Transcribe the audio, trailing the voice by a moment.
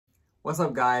What's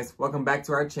up, guys? Welcome back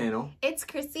to our channel. It's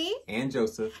Crissy and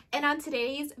Joseph. And on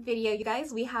today's video, you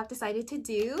guys, we have decided to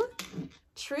do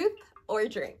truth or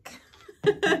drink.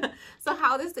 So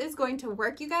how this is going to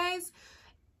work, you guys,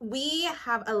 we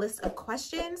have a list of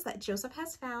questions that Joseph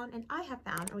has found and I have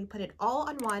found, and we put it all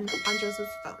on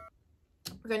Joseph's phone.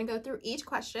 We're going to go through each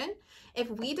question. If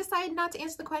we decide not to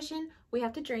answer the question, we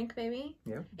have to drink, baby.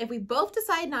 Yeah. If we both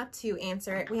decide not to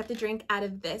answer it, we have to drink out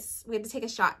of this. We have to take a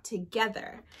shot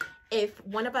together. If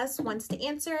one of us wants to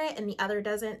answer it and the other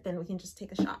doesn't, then we can just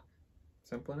take a shot.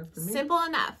 Simple enough for me. Simple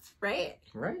enough, right?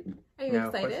 Right. Are you now,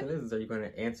 excited? The question is, are you going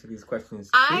to answer these questions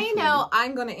truthfully? truthfully? I know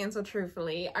I'm going to answer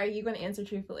truthfully. Are you going to answer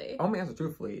truthfully? I'm going to answer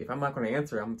truthfully. If I'm not going to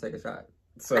answer, I'm going to take a shot.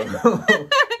 So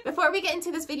before we get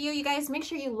into this video, you guys, make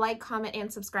sure you like, comment,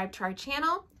 and subscribe to our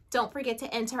channel. Don't forget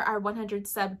to enter our 100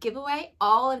 sub giveaway.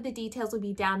 All of the details will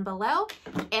be down below.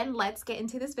 And let's get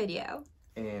into this video.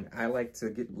 And I like to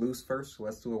get loose first, so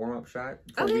let's do a warm-up shot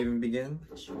before we even begin.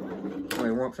 Sure. You want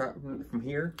a warm-up shot from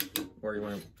here, or you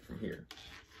want it from here?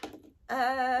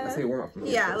 Let's do a warm-up from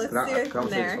here. Yeah, first, let's do it from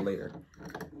there. For later.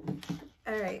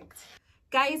 All right.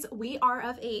 Guys, we are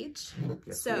of age,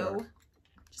 Yes, so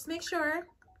just make sure.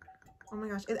 Oh my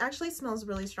gosh, it actually smells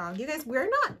really strong. You guys, we're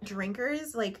not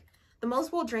drinkers. Like, the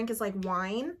most we'll drink is like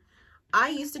wine. I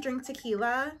used to drink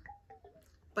tequila,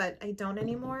 but I don't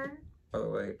anymore. By the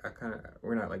way,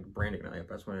 we're not like branding it.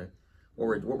 I just want to,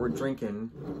 what we're drinking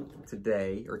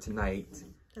today or tonight.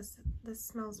 This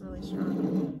smells really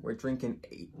strong. We're drinking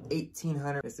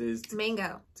 1800. This is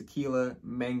mango tequila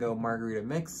mango margarita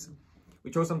mix.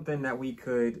 We chose something that we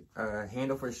could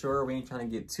handle for sure. We ain't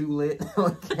trying to get too lit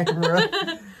on camera.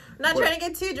 Not trying to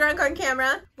get too drunk on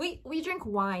camera. We drink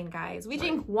wine, guys. We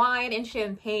drink wine and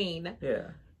champagne. Yeah.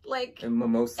 Like, and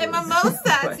mimosas. And mimosas.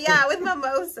 Like, yeah, with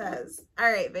mimosas.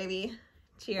 All right, baby.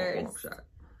 Cheers. Oh, shot.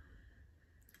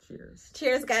 Cheers.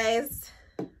 Cheers, guys.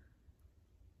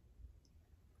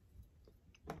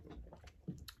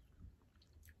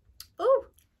 Ooh.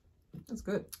 That's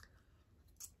good.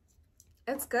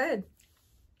 It's good.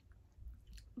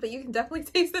 But you can definitely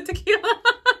taste the tequila.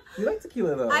 You like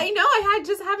tequila, though. I know. I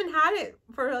just haven't had it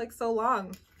for like so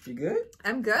long. You good?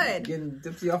 I'm good. You getting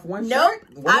tipsy off one nope.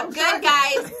 shot? I'm good,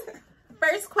 guys.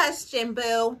 First question,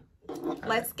 boo.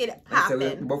 Let's get it poppin'. So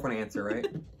we're both going to answer, right?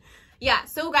 Yeah.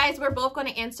 So, guys, we're both going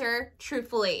to answer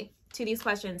truthfully to these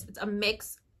questions. It's a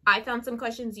mix. I found some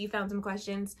questions. You found some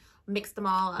questions. Mix them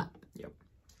all up. Yep.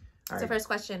 All right. So, first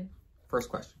question. First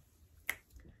question.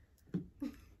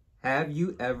 Have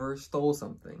you ever stole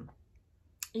something?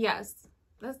 Yes.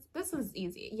 This is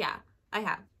easy. Yeah, I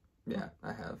have. Yeah,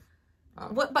 I have.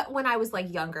 But when I was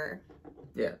like younger.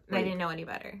 Yeah. And I didn't know any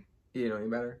better. You didn't know any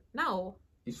better? No.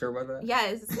 You sure about that?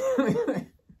 Yes.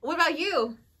 What about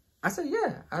you? I said,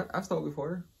 yeah. I've stole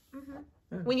before. Mm-hmm.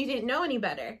 Yeah. When you didn't know any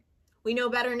better. We know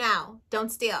better now.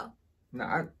 Don't steal.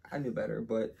 No, I knew better,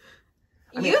 but...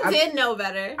 You did know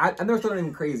better. I never thought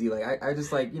anything crazy. Like, I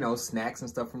just, like, you know, snacks and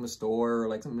stuff from the store, or,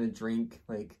 like, something to drink.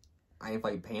 Like, I ain't,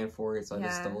 like, paying for it, so I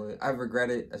just stole it. I regret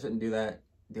it. I shouldn't do that.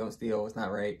 Don't steal. It's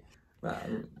not right.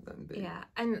 Yeah,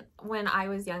 and when I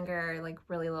was younger, like,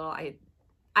 really little,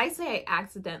 I say I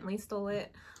accidentally stole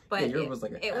it, but yeah, yours was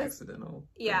like an accidental.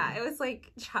 Yeah, it was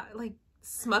like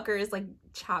Smucker's like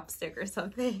chopstick or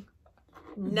something.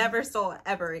 Never stole it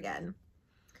ever again.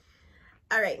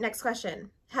 All right, next question.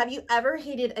 Have you ever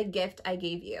hated a gift I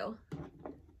gave you?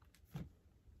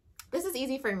 This is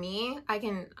easy for me. I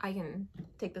can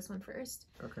take this one first.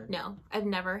 Okay. No, I've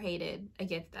never hated a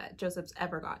gift that Joseph's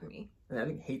ever gotten me. I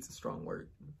think hate's a strong word.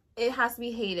 It has to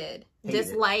be hated.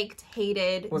 Disliked,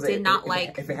 hated, not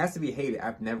like. If it has to be hated,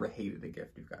 I've never hated a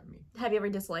gift you've gotten me. Have you ever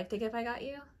disliked a gift I got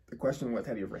you? The question was,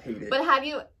 have you ever hated? But have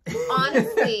you,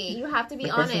 honestly, you have to be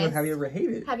honest. The question was, have you ever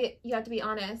hated? You have to be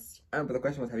honest. But the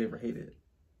question was, have you ever hated?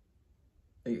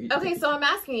 Okay, so I'm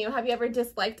asking you, have you ever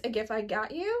disliked a gift I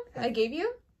got you? I gave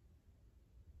you?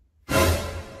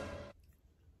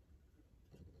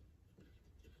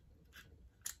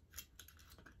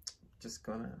 Just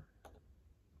gonna...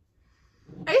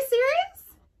 Are you serious?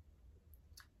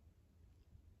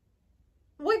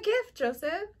 What gift,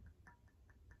 Joseph?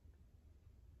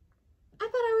 I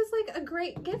thought I was like a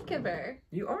great gift giver.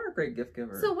 You are a great gift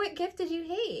giver. So what gift did you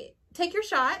hate? Take your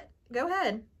shot. Go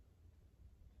ahead.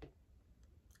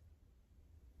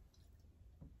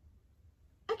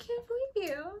 I can't believe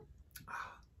you.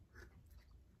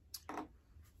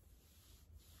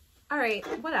 All right,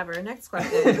 whatever. Next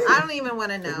question. I don't even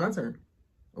want to know. It's my turn.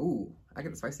 Ooh, I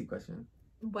get the spicy question.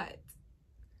 What?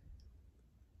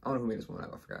 I don't know who made this one.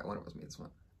 I forgot. One of us made this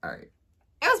one. All right.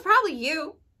 It was probably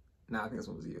you. No, I think this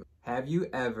one was you. Have you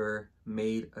ever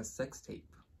made a sex tape?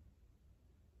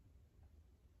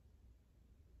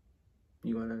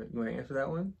 You wanna answer that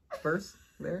one first,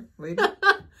 there, lady?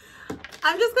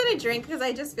 I'm just gonna drink because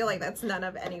I just feel like that's none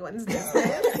of anyone's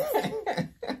business.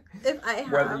 If I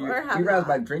have or have you realize not.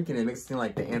 by drinking it makes it seem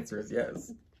like the answer is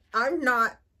yes. I'm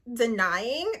not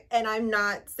denying, and I'm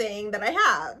not saying that I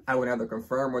have. I would either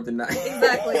confirm or deny.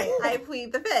 Exactly. I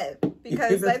plead the fifth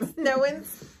because that's no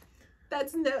one's.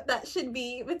 That should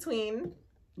be between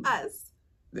us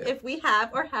if we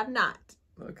have or have not.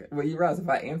 Okay. Well, you realize if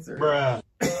I answer, bruh.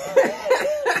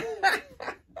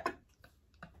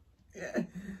 Yeah.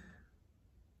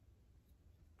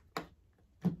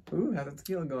 Ooh, how's the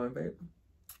tequila going, babe?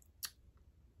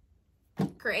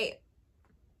 Great.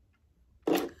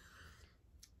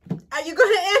 Are you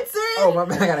going to answer it? Oh, my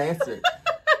bad, I gotta answer it.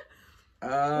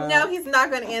 No, he's not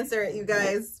going to answer it, you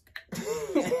guys.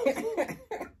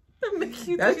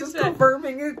 That's just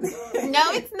confirming it.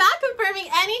 No, it's not confirming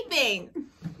anything.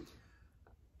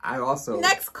 I also...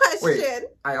 Next question. Wait,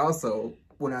 I also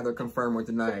will neither confirm or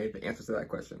deny the answer to that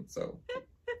question, so...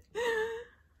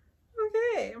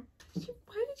 Okay.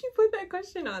 Why did you put that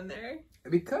question on there?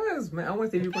 Because, man, I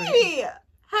want to see if you... Baby,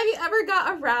 have you ever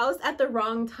got aroused at the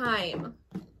wrong time?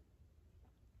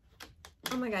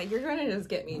 Oh my god, you're gonna just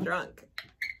get me drunk.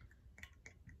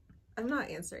 I'm not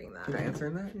answering that. You're not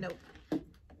answering that? Nope.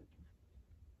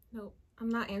 Nope. I'm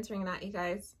not answering that, you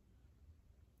guys.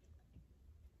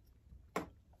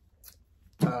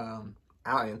 I'll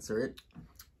answer it.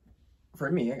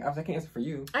 For me, I can't answer for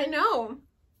you. I know.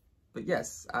 But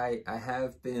yes, I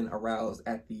have been aroused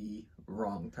at the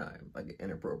wrong time, like an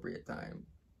inappropriate time.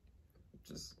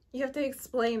 Just... You have to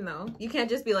explain, though. You can't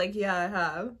just be like, yeah, I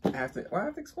have. I have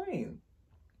to explain.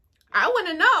 I want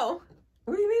to know.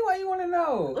 What do you mean? Why you want to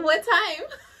know? What time?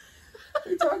 What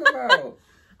are you talking about?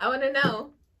 I want to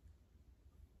know.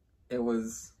 It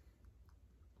was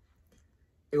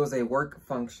a work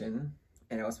function,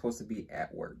 and I was supposed to be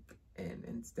at work. And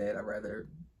instead, I'd rather,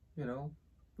 you know,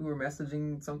 we were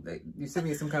messaging something. You sent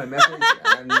me some kind of message,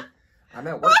 and I'm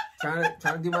at work trying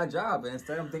to do my job. And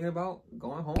instead, I'm thinking about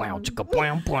going home. Wow, chicka,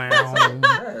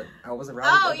 I was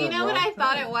around. Oh, you know what I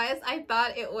thought it was? I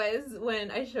thought it was when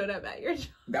I showed up at your job.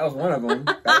 That was one of them.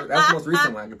 That's the most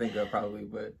recent one I could think of, probably.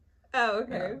 But oh,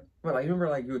 okay. Yeah. But like, you remember,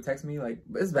 like you would text me, like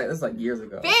this is like years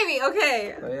ago. Baby,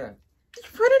 okay. So yeah. You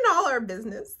put in all our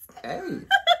business. Hey.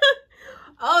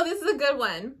 Oh, this is a good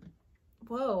one.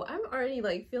 Whoa, I'm already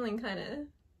like feeling kind of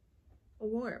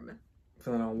warm.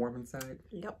 Feeling all warm inside.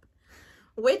 Yep.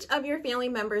 Which of your family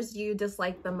members do you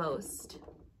dislike the most?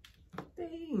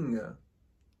 Dang.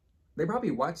 They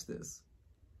probably watch this.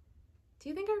 Do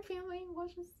you think our family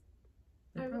watches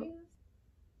our videos?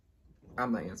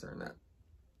 I'm not answering that.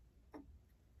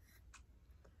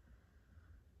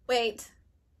 Wait.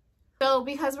 So,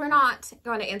 because we're not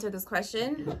going to answer this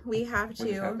question, we have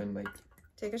to happened, like...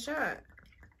 take a shot.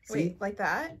 See? Wait, like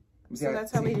that? See So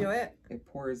that's how we do it? It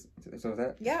pours... So is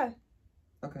that... Yeah.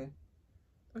 Okay.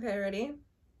 Okay, ready?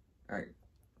 Alright.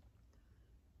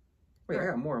 Wait, I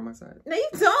got more on my side. No, you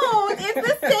don't! It's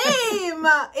the same!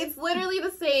 It's literally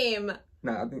the same.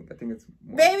 No, I think it's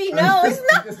more. Baby, no, it's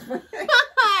not!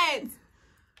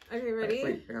 Okay, ready?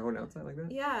 Wait, I gotta hold it outside like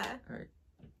that? Yeah. Alright.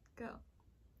 Go.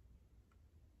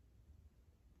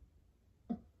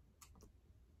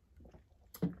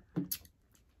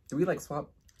 Do we like swipe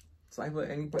at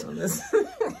any point on this? No!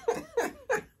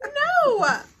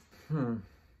 Do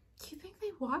you think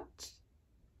they watch?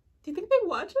 Do you think they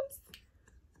watch us?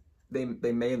 They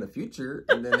may in the future,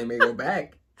 and then they may go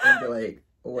back and be like,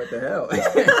 what the hell?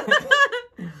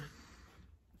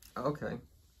 Okay.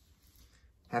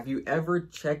 Have you ever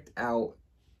checked out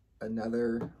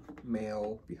another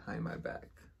male behind my back?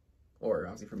 Or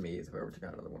obviously for me, it's if I ever check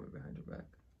out another woman behind your back.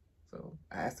 So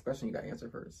I asked the question, you gotta answer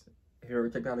first. Have you ever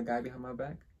checked out a guy behind my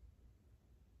back?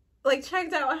 Like,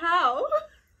 checked out how?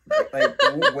 Like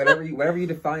whatever you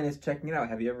define as checking it out.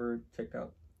 Have you ever checked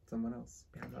out someone else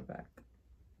behind my back?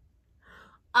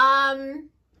 I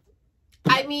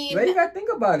mean... Now you gotta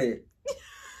think about it.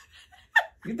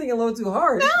 You're thinking a little too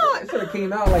hard. No. It should have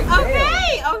came out like,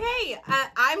 okay, damn. okay.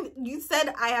 You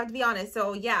said I have to be honest,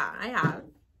 so yeah, I have.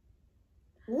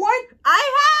 What?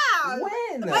 I have.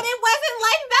 When? But it wasn't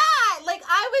like that. Like,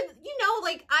 I would, you know,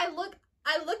 like, I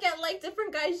look at, like,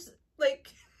 different guys,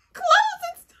 like, clothes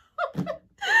and stuff.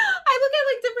 I look at,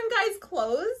 like, different guys'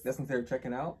 clothes. That's since they're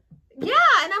checking out?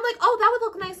 Yeah, and I'm like, oh, that would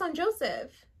look nice on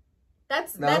Joseph.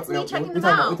 That's me checking them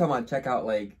out. We're talking about check out,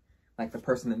 like the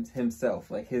person himself,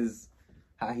 like his,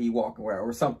 how he walk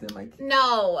or something, like.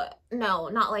 No,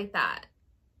 not like that.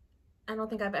 I don't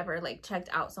think I've ever, like, checked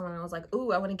out someone and I was like,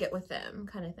 ooh, I want to get with them,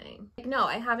 kind of thing. Like, no,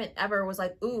 I haven't ever was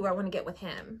like, ooh, I want to get with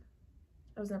him.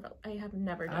 I have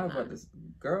never I done was that. about this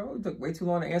girl. It took way too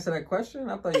long to answer that question.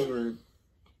 I thought you were.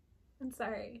 I'm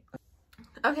sorry.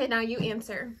 Okay, now you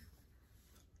answer.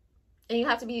 And you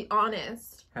have to be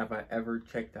honest. Have I ever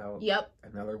checked out Yep.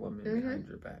 another woman behind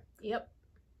your back? Yep.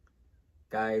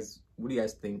 Guys, what do you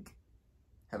guys think?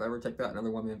 Have I ever checked out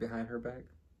another woman behind her back?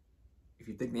 If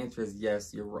you think the answer is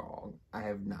yes, you're wrong. I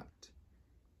have not.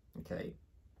 Okay.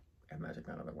 I have not checked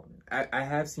out another woman. I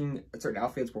have seen certain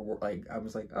outfits where like I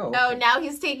was like, oh. Okay. Oh, now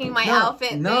he's taking my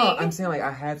outfit. No, thing. I'm saying like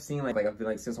I have seen like I've been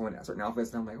like seen someone in certain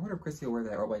outfits and I'm like, I wonder if Crissy will wear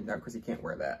that, or like no, Crissy can't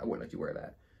wear that. I wouldn't let you wear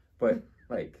that. But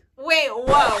like. Wait,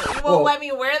 whoa! You won't let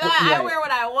me wear that? Yeah, I wear what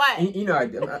I want. You know,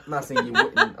 I'm not saying you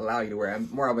wouldn't allow you to wear it. I'm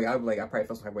more of like I probably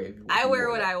feel some kind of way if you. I wear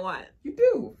what I want. You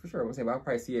do for sure. I'm saying, but I'll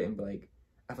probably see it and be like,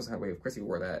 I feel some kind of way if Crissy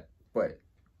wore that, but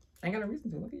I ain't got no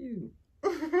reason to. Look at you.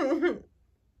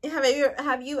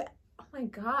 Have you? Oh my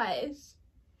gosh!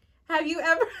 Have you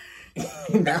ever?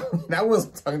 that was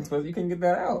talking to us. You can get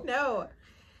that out. No.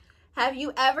 Have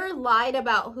you ever lied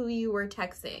about who you were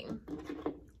texting?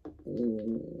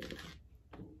 Ooh.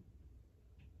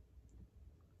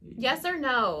 Yes or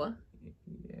no?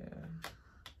 Yeah.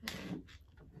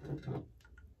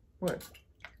 What?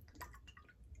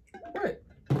 What?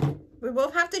 We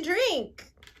both have to drink.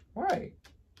 Why?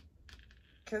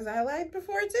 Because I lied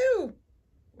before too.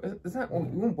 It's not.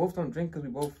 We both don't drink because we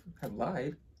both have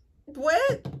lied.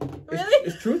 What? Really?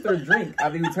 It's truth or drink. I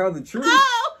think we tell the truth.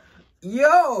 Oh!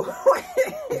 Yo!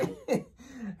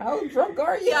 How drunk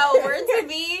are you? Yo, word to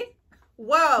be.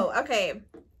 Whoa. Okay.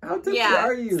 How tipsy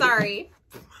are you? Sorry.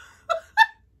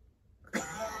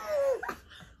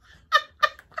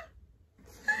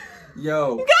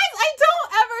 Yo. You guys, I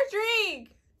don't ever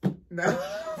drink. No. I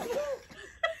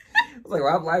was like,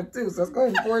 well, I've lied too, so let's go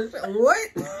ahead and pour it. What?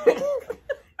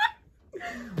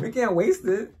 We can't waste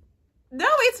it. No,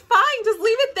 it's fine. Just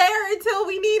leave it there until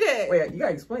we need it. Wait, you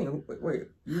gotta explain. Wait,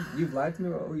 you've lied to me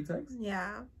about who you text?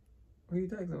 Yeah. Who you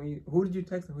texting? Who did you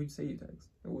text and who did you say you text?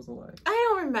 It was a lie. I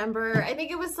don't remember. I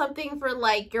think it was something for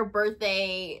like your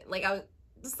birthday. Like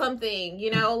something,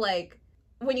 you know, like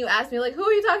when you asked me like, who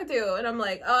are you talking to? And I'm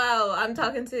like, oh, I'm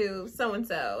talking to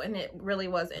so-and-so. And it really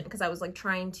wasn't because I was like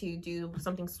trying to do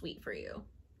something sweet for you.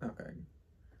 Okay.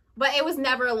 But it was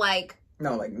never like,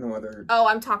 no, like no other. Oh,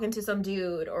 I'm talking to some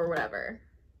dude or whatever.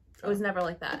 It was never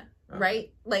like that. Okay.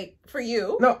 Right? Like for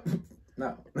you? No.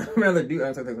 Another dude.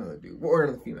 I'm talking to another dude. Or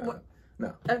another female. What?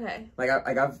 No. Okay. Like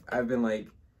I've been like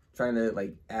trying to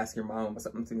like ask your mom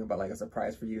something about like a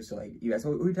surprise for you. So like you guys,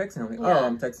 who are you texting? I'm like, oh,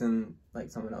 I'm texting like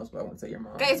someone else, but I won't say your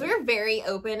mom. Guys, we're very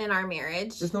open in our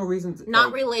marriage. There's no reason to. Not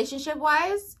like, relationship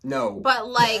wise. No. But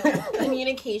like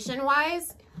communication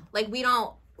wise, like we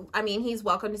don't. I mean, he's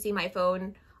welcome to see my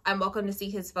phone. I'm welcome to see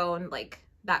his phone. Like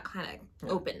that kind of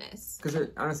openness. Because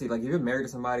honestly, like if you're married to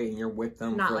somebody and you're with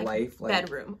them not for like life, like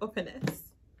bedroom openness,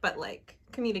 but like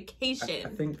communication. I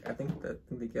think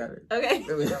they got it. Okay.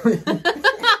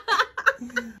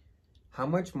 How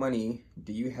much money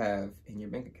do you have in your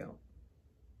bank account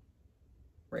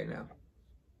right now?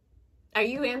 Are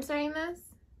you answering this?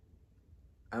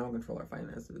 I don't control our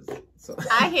finances, so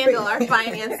I handle our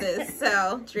finances.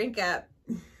 So drink up.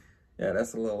 Yeah,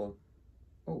 that's a little.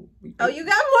 Oh, you got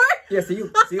more? Yeah. See,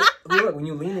 look when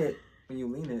you lean it.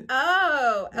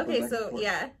 Oh, okay. So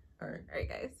yeah. All right,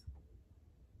 guys.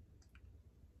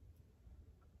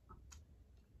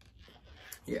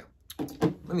 Yeah.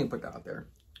 Let me put that out there.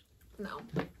 No.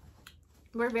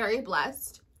 We're very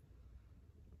blessed.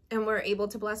 And we're able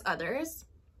to bless others.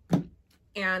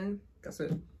 And that's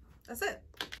it. That's it.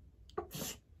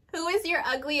 Who is your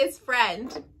ugliest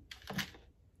friend?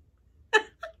 Are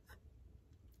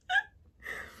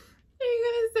you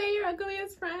gonna say your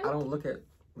ugliest friend? I don't look at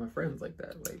my friends like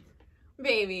that. Like,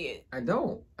 baby. I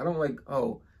don't like,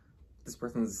 oh, this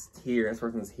person's here, this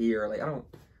person's here. Like, I don't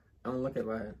look at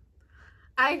my.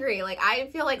 I agree. Like, I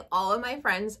feel like all of my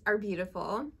friends are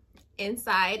beautiful,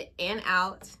 inside and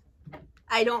out.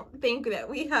 I don't think that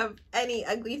we have any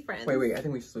ugly friends. Wait. I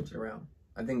think we should switch it around.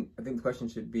 I think the question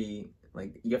should be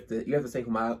like you have to say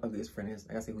who my ugliest friend is.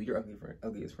 I gotta say who your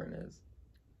ugliest friend is.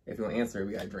 If you want to answer,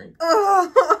 we gotta drink.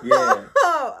 Oh. Yeah.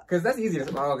 Because that's easier.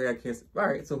 Oh, okay, I kiss. All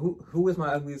right. So who is my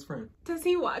ugliest friend? Does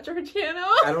he watch our channel?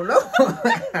 I don't know.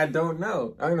 I don't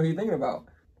know who you're thinking about.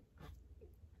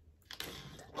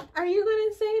 Are you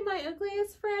gonna say my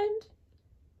ugliest friend?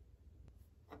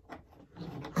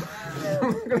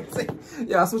 I'm gonna say,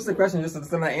 yeah, I'll switch the question just to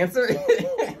send my answer.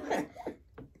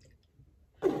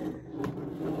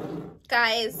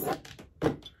 Guys,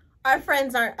 our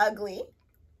friends aren't ugly.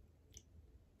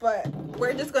 But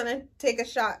we're just gonna take a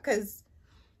shot because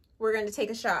we're gonna take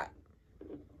a shot.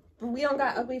 We don't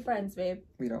got ugly friends, babe.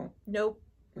 We don't. Nope.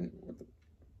 Wait,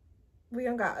 We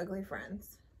don't got ugly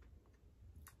friends.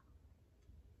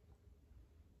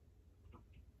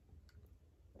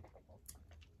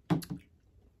 Who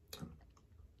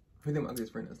do you think my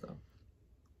ugliest friend is, though?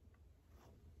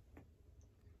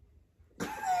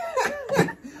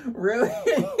 Really?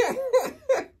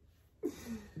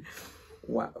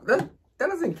 Wow. That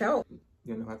doesn't count.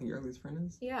 You know who I think your ugliest friend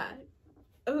is? Yeah.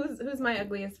 Who's my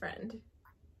ugliest friend?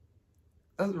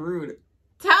 That's rude.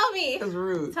 Tell me. That's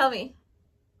rude. Tell me.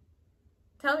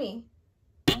 Tell me.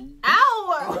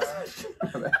 Ow!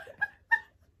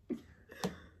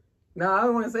 No, I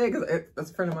don't want to say it because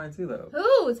that's a friend of mine too, though.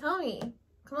 Who? Tell me.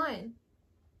 Come on.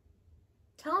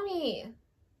 Tell me.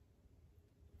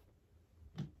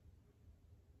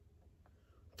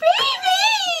 Baby!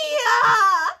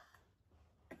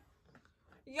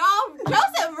 Y'all,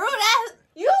 Joseph, rude ass.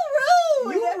 You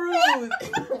rude. You rude.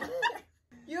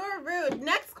 You're rude.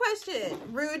 Next question.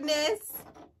 Rudeness.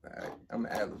 Alright, I'm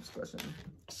gonna add this question.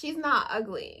 She's not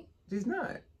ugly. She's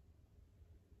not.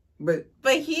 But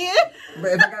Here?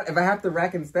 if I have to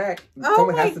rack and stack, Oh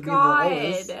someone my has to be the god.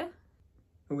 lowest.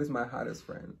 Who is my hottest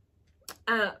friend?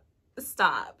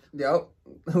 Stop. Yo,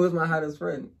 who is my hottest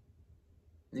friend?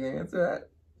 You gonna answer that?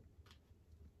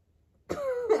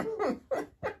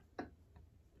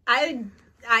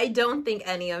 I don't think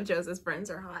any of Joseph's friends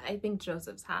are hot. I think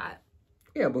Joseph's hot.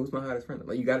 Yeah, but who's my hottest friend?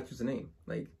 Like, you gotta choose a name.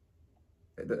 Like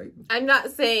I'm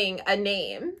not saying a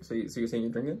name. so you're saying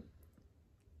you're drinking?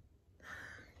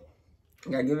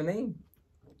 You gotta give a name.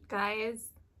 Guys,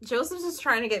 Joseph's just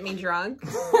trying to get me drunk.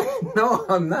 No,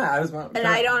 I'm not.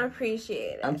 I don't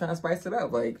appreciate it. I'm trying to spice it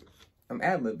up. Like, I'm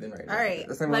ad-libbing right now. All right,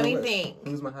 Let me think.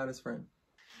 Who's my hottest friend?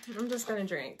 I'm just gonna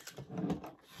drink.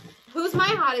 Who's my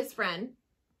hottest friend?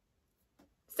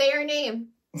 Say her name.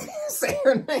 Say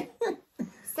her name.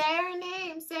 Say her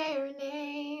name. Say her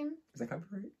name. Is that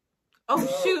copyright?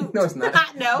 Oh, shoot. No, it's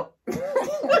not. No. Say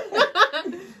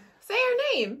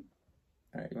her name.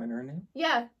 All right, you want to know her name?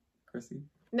 Yeah. Crissy.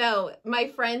 No, my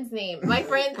friend's name. My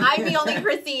friend, I'm the only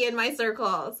Crissy in my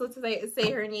circle. So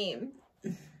say her name.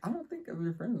 I don't think of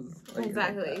your friends. Like,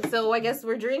 Exactly. So I guess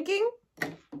we're drinking?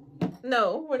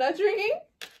 No, we're not drinking?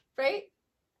 Right?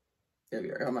 Yeah,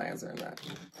 I'm not answering that.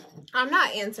 I'm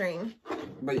not answering.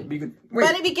 But you could wait.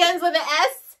 But it begins with an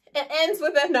S. It ends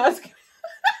with a no.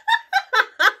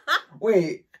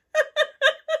 Wait.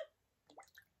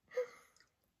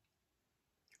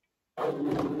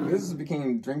 This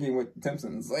became drinking with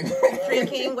Simpsons. Like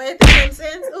Drinking with the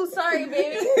Simpsons. Oh, sorry,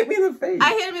 baby. Hit me in the face.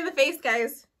 I hit him in the face,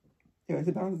 guys. Yeah,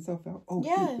 it balance itself out. Oh,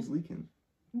 Yeah. shoot, it's leaking.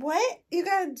 What? You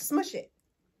gotta smush it.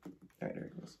 All right, there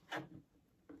it goes.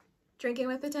 Drinking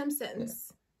with the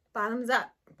Simpsons. Yeah. Bottoms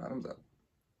up. Bottoms up.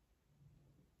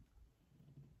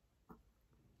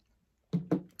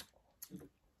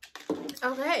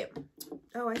 Okay.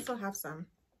 Oh, I still have some.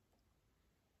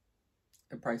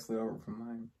 It probably slid over from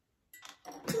mine.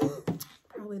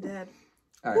 Probably did.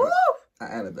 All right. Woo! I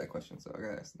added that question, so I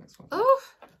gotta ask the next one. Oh,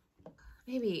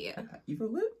 maybe. You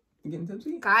feel lit? You getting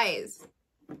tipsy? Guys,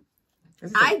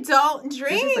 Like, I don't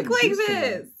drink like juice to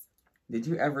this. me. Did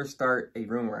you ever start a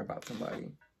rumor about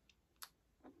somebody?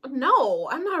 No,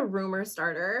 I'm not a rumor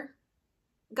starter.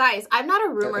 Guys, I'm not a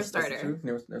rumor That's starter. the truth?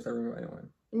 Never started a rumor about anyone.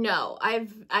 No,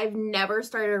 I've never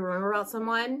started a rumor about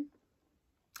someone.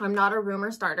 I'm not a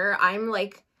rumor starter. I'm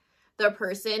like the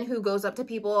person who goes up to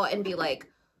people and be like,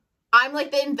 I'm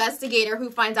like the investigator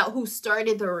who finds out who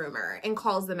started the rumor and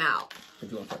calls them out.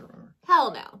 Did you want to start a rumor?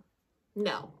 Hell no.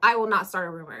 No, I will not start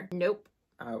a rumor. Nope.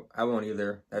 I won't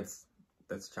either. That's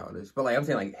childish. But like I'm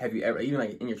saying, like, have you ever, even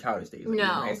like in your childish days, like No. in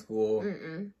high school?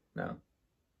 Mm-mm. No.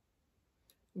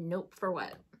 Nope. For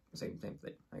what? Same thing.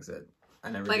 Like I said,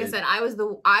 I never. Like did. I said, I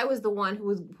was the one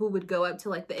who would go up to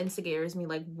like the instigators and be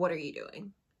like, "What are you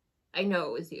doing?" I know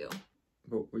it was you.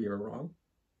 But were you ever wrong?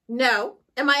 No.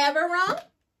 Am I ever wrong?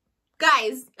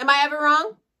 Guys, am I ever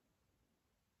wrong?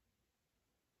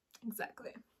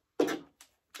 Exactly.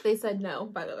 They said no,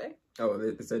 by the way. Oh,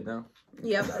 they said no.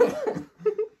 Yep.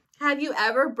 Have you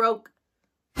ever broke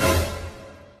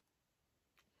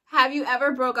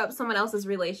up someone else's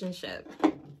relationship?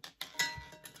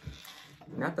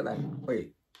 Not that I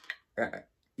wait.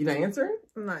 You not answering?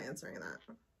 I'm not answering that.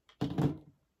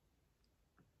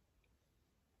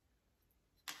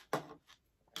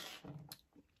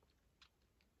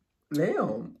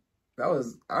 Damn, that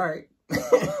was all right.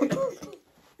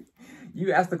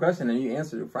 You asked the question and you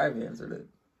answered it. Private answered it.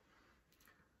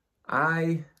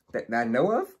 That I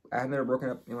know of, I have never broken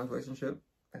up in my relationship.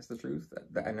 That's the truth.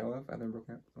 That I know of, I've never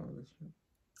broken up in my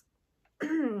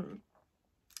relationship.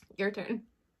 Your turn.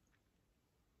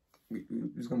 We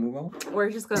just gonna move on. We're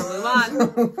just gonna move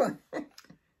on.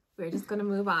 We're just gonna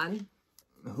move on.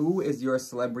 Who is your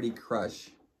celebrity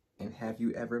crush, and have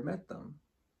you ever met them?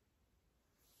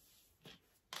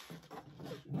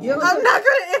 I'm not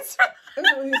gonna answer.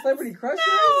 That's what your celebrity crush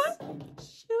is?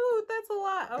 Shoot, that's a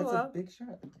lot. Oh, That's a big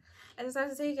shot. I just have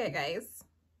to take it, guys.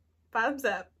 Thumbs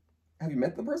up. Have you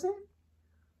met the person?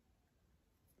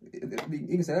 You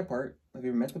can say that part. Have you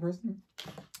ever met the person?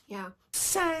 Yeah.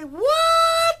 Say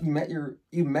what?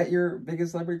 You met your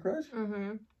biggest celebrity crush?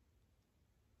 Mm-hmm.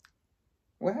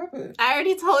 What happened? I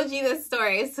already told you this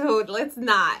story, so let's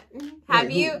not. Have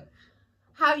you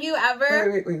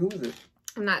ever? Wait. Who was it?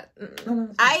 I'm not. No.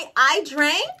 I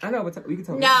drank. I know, but we can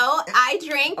tell me. No, I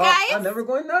drank, guys. I'm never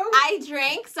going to know? I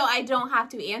drank, so I don't have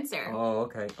to answer. Oh,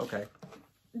 okay.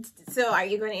 So are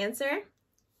you going to answer?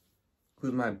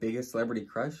 Who's my biggest celebrity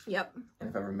crush? Yep. And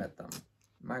if I ever met them.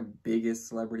 My biggest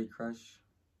celebrity crush?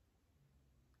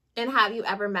 And have you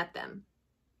ever met them?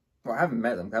 Well, I haven't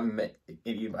met them. I haven't met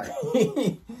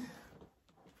anybody.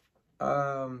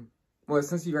 Well,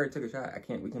 since you already took a shot,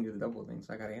 we can't do the double thing,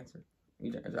 so I gotta answer.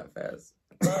 You drank a shot fast.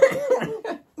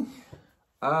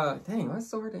 Dang, that's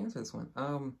so hard to answer this one.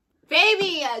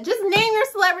 Baby, just name your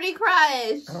celebrity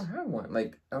crush. I don't have one.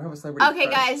 Like, I don't have a celebrity Okay,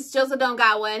 crush. guys, Joseph don't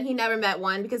got one. He never met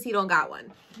one because he don't got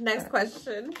one. Next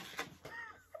question.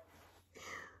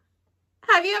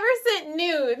 Have you ever sent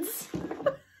nudes?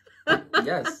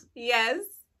 Yes. Yes.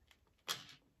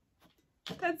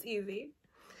 That's easy.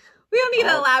 We don't need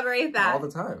to elaborate that. All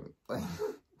the time.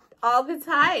 All the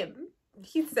time.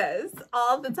 He says,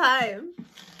 all the time.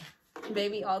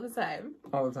 Baby, all the time.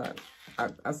 All the time.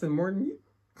 I send more than you?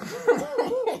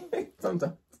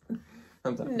 Sometimes.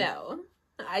 No.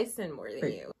 I send more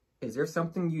than you. Is there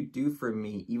something you do for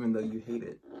me even though you hate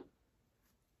it?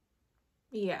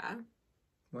 Yeah.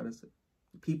 What is it?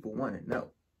 People want it.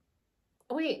 No.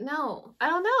 Wait, no. I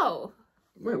don't know.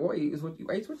 Wait, why are you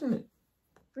switching it?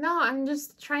 No, I'm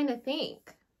just trying to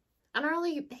think. I don't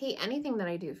really hate anything that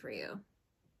I do for you.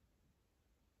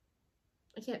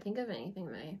 I can't think of anything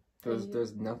that I do.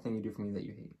 There's nothing you do for me that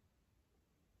you hate.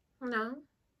 No.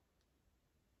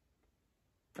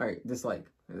 Alright,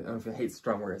 dislike. I don't know if hate's a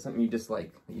strong word. Something you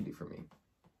dislike that you do for me.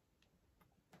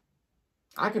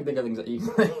 I can think of things that you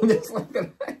dislike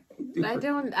that I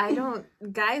do I don't,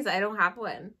 guys, I don't have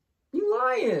one. You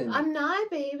lying. I'm not,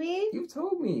 baby. You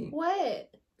told me. What?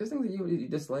 There's things that you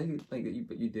dislike, like that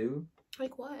you do.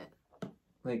 Like what?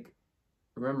 Like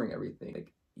remembering everything.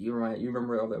 Like you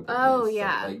remember all that. Oh, stuff.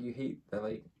 yeah. Like you hate that.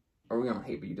 Like, or we don't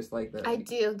hate, but you dislike that. I like,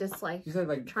 do dislike you said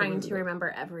like trying to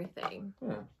remember everything.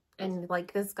 Yeah. And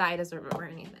like this guy doesn't remember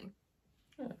anything.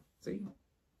 Yeah. See.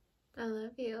 I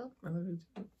love you. I love you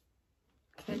too.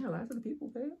 Okay. Yeah, lie to the people,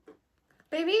 babe.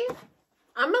 Baby,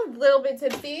 I'm a little bit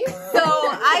tipsy, so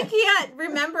I can't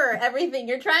remember everything.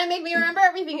 You're trying to make me remember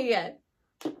everything again.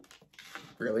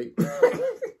 Really? Can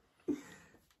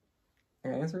I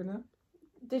answer it now?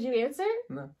 Did you answer?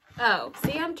 No. Oh,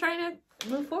 see, I'm trying to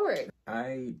move forward.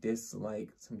 I dislike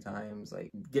sometimes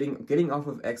like getting off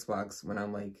of Xbox when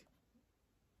I'm like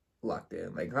locked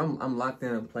in. Like if I'm locked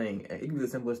in and playing. It can be the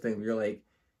simplest thing. Where you're like,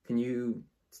 can you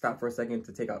stop for a second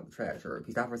to take out the trash, or can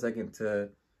you stop for a second to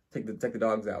take the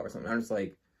dogs out or something? I'm just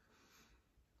like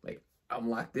I'm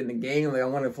locked in the game. Like I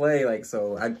want to play. Like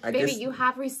so, Baby, you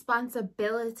have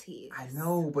responsibilities. I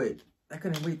know, but I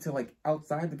couldn't wait till like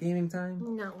outside the gaming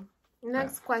time. No.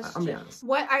 Next question. I'll be honest.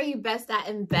 What are you best at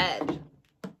in bed?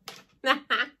 I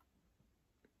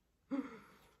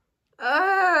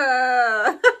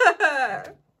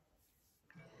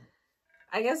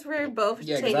guess we're both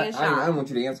taking a shot. I want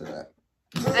you to answer that.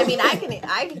 I mean, I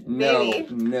can,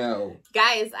 maybe. No.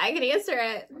 Guys, I can answer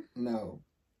it. No.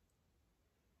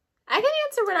 I can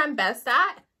answer what I'm best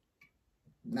at.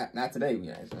 Not today, we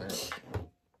answer that.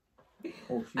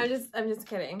 Oh, shoot. I'm just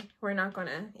kidding. We're not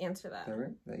gonna answer that. Is that right?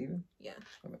 Is that even? Yeah.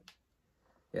 Okay.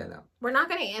 Yeah, no. We're not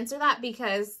gonna answer that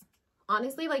because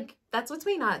honestly, like, that's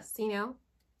between us, you know?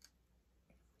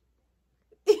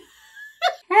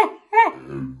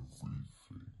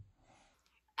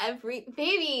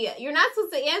 Baby, you're not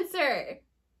supposed to answer.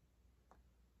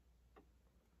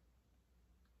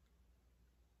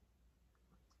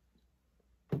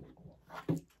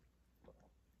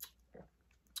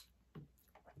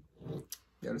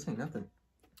 Yeah, this ain't nothing.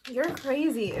 You're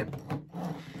crazy.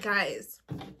 Guys.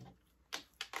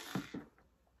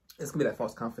 It's gonna be that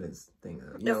false confidence thing.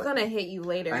 It's gonna hit you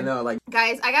later. I know, like.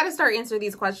 Guys, I gotta start answering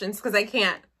these questions because I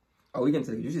can't. Oh, we get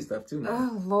into the juicy stuff too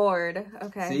now. Oh, Lord.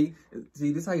 Okay.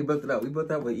 See, this is how you built it up. We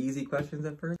built up with easy questions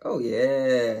at first. Oh,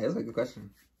 yeah. That's a good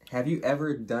question. Have you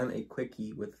ever done a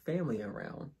quickie with family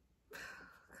around?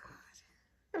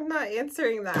 I'm not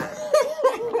answering that.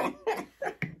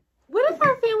 What if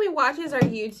our family watches our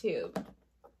YouTube?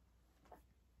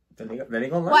 Then they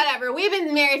gonna lie. Whatever. We've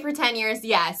been married for 10 years.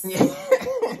 Yes.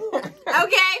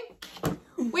 Okay.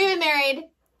 We've been married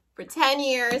for 10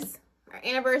 years. Our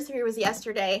anniversary was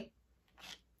yesterday.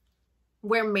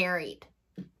 We're married.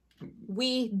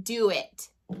 We do it.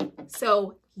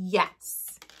 So,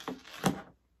 yes.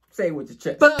 Say it with your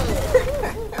chest.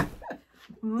 Boom.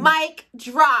 Mic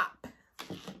drop.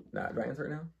 Nah, do I answer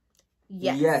it now?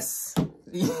 Yes.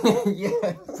 Yes.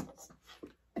 Yes.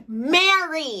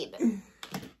 Married.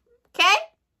 Okay?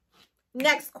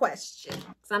 Next question.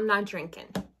 So I'm not drinking.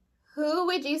 Who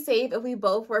would you save if we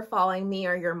both were falling, me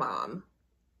or your mom?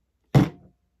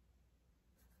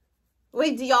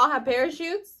 Wait, do y'all have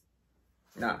parachutes?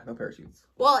 Nah, no parachutes.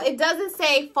 Well, it doesn't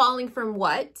say falling from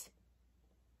what.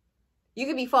 You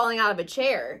could be falling out of a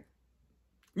chair.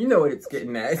 You know what it's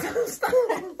getting at.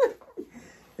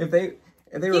 if they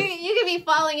were, You could be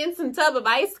falling in some tub of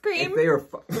ice cream. if they were,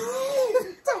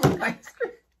 tub of ice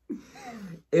cream.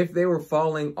 If they were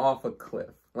falling off a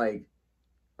cliff, like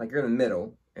you're in the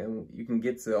middle and you can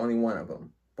get to only one of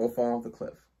them, both falling off the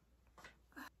cliff.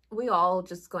 We all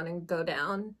just gonna go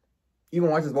down. You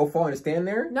gonna watch us both fall and stand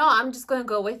there? No, I'm just gonna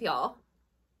go with y'all.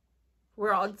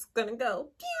 We're all just gonna go.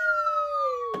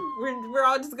 We're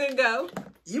all just gonna go.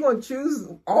 You gonna choose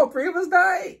all three of us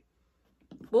die?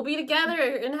 We'll be together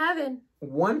in heaven.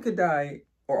 One could die,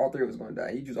 or all three of us gonna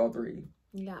die. You choose all three.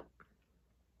 Yeah.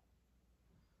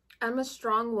 I'm a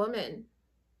strong woman.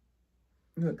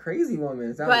 You're a crazy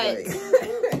woman. It sounds But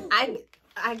like.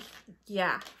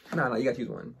 yeah. No, you gotta choose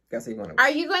one. You gotta say one of them. Are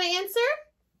you gonna answer?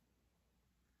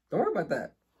 Don't worry about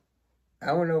that.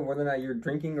 I want to know whether or not you're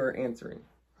drinking or answering.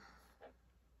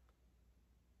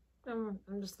 I'm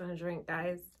just gonna drink,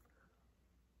 guys.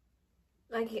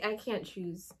 I can't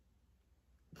choose.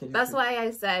 That's why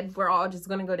I said we're all just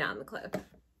gonna go down the cliff.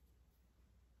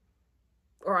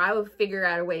 Or I would figure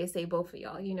out a way to save both of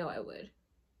y'all. You know I would.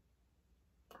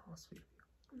 Oh, sweet.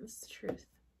 It's the truth.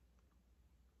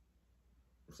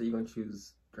 So you're gonna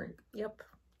choose drink? Yep.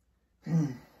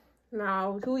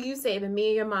 Now, who you saving?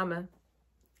 Me or your mama?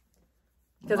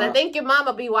 Because I think your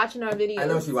mama be watching our videos. I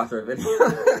know she watched our video.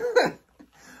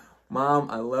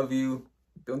 Mom, I love you.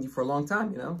 Been with you for a long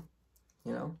time, you know?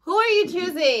 Who are you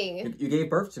choosing? You gave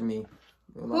birth to me.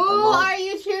 Who are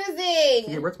you You choosing?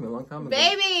 gave birth to me a long time ago.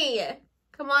 Baby!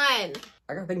 Come on.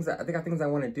 I got things I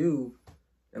want to do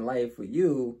in life with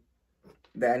you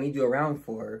that I need you around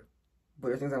for. But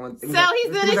there's things I want. So he's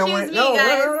gonna choose me, no,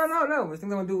 guys. No. There's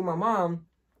things I want to do with my mom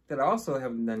that I also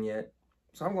haven't done yet.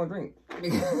 So I'm gonna drink. Are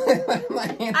you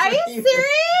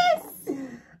serious?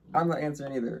 I'm not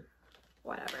answering either.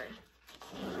 Whatever.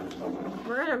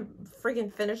 We're gonna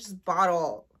freaking finish this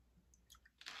bottle.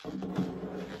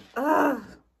 Ugh.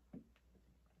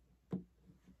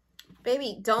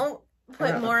 Baby, don't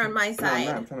put more on my side.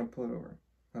 No, I'm trying to pull it over.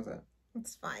 How's that?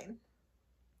 It's fine.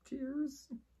 Cheers.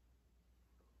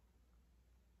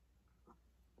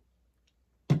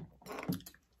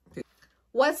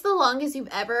 What's the longest you've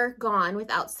ever gone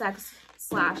without sex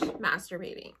 /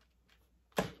 masturbating?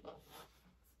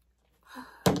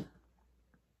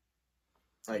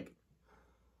 Like,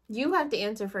 you have to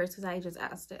answer first because I just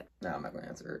asked it. no, I'm not gonna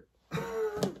answer it.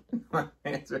 I'm not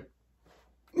gonna answer it.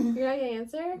 You're not gonna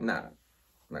answer? Nah, I'm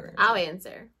not gonna answer. I'll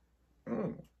answer.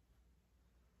 Mm.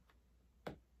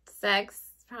 Sex,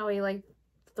 probably like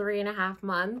 3.5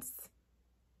 months.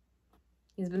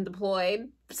 He's been deployed,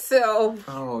 so.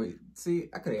 Oh, see,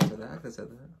 I could answer that. I could have said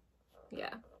that.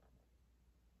 Yeah.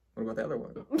 What about the other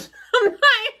one? I'm not answering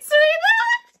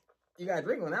that! You gotta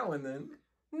drink on that one then.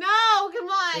 No, come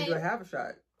You do a on. half a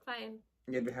shot. Fine.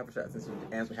 You gotta do half a shot since you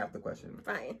answered half the question.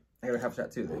 Fine. I got a half a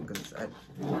shot too then, because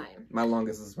Fine. my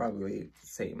longest is probably the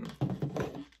same.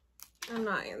 I'm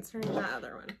not answering that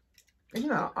other one.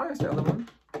 And, I'll answer the other one.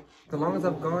 The longest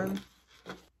I've gone.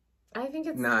 I think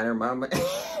it's. Nah, never mind.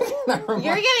 Never mind.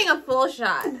 You're getting a full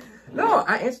shot. No,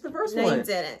 I answered the first No, one. you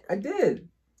didn't. I did.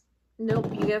 Nope,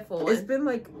 you get a full one. It's been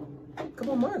like a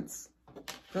couple months.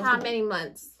 How many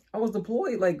months? I was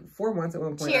deployed like 4 months at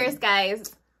one point. Cheers,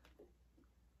 guys.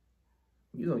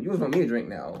 You just want me to drink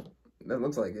now. That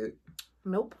looks like it.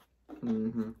 Nope.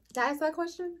 Mm-hmm. Did I ask that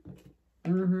question?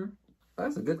 Mm-hmm.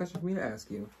 That's a good question for me to ask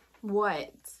you.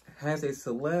 What? Has a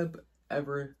celeb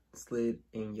ever slid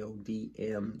in your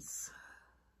DMs?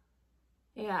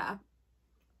 Yeah.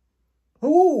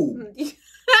 Who? That's,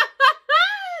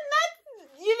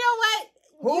 you know what?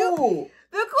 Who?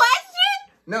 The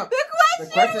question? No. The The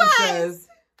question question was... says,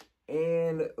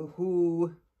 and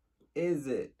who is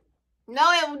it?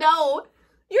 No.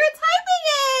 You're typing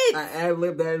it! I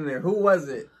ad-libbed that in there. Who was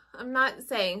it? I'm not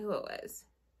saying who it was.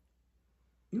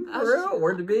 You for real?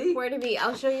 Where to be? Where to be?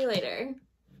 I'll show you later.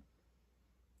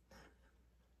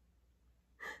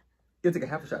 You gotta take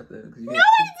a half a shot then. No,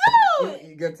 I don't!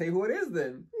 You gotta say who it is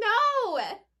then. No!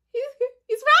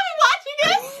 He's probably watching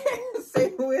this!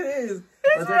 Say who it is.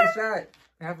 Let's take a shot.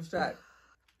 Half a shot.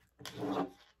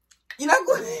 You're not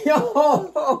going.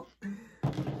 Yo!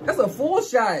 That's a full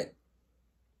shot.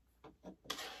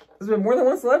 There's been more than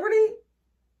one celebrity?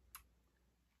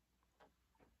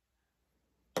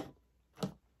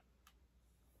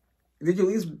 Did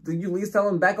you at least tell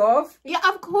him back off? Yeah,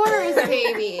 of course,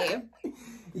 baby.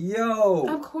 Yo.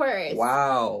 Of course.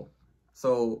 Wow.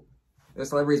 So, the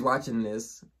celebrities watching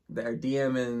this, they're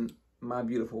DMing my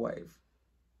beautiful wife.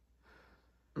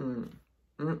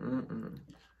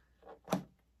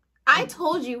 I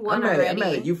told you one already. I'm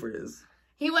mad at you for this.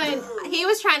 He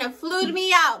was trying to flute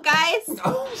me out, guys.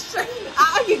 Oh, shit.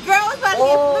 Your girl was about to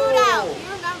get flued out.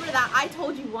 You remember that? I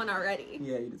told you one already.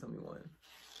 Yeah, you did tell me one.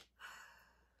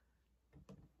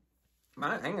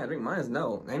 I ain't gotta drink. Mine is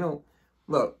no. I know.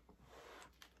 Look,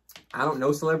 I don't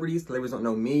know celebrities. Celebrities don't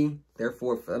know me.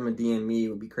 Therefore, for them to DM me, it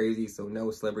would be crazy. So no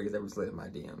celebrities ever slid in my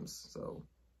DMs. So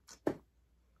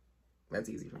that's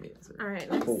easy for me to answer. All right.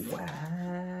 Oh,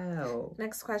 wow.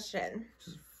 Next question.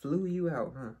 Just flew you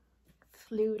out, huh?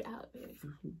 Flued out, baby.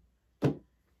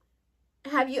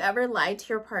 Have you ever lied to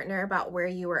your partner about where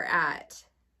you were at?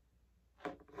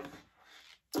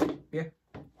 Yeah.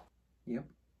 Yep.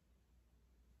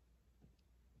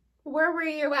 Where were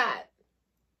you at?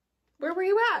 Where were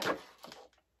you at?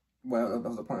 Well, that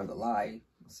was the point of the lie.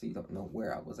 So you don't know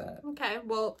where I was at. Okay,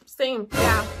 well, same.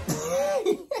 Yeah.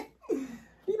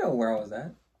 You know where I was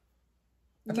at.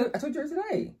 I told you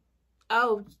today.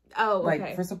 Oh, like,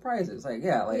 okay. for surprises. Like,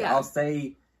 yeah, I'll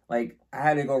say, like, I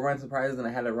had to go run surprises and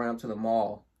I had to run up to the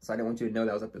mall. So I didn't want you to know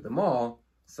that I was up at the mall.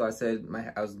 So I said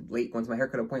I was late going to my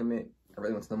haircut appointment. I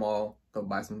really went to the mall, go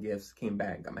buy some gifts, came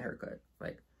back, got my haircut.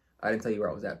 Like, I didn't tell you where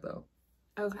I was at, though.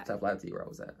 Okay. So I lied to you where I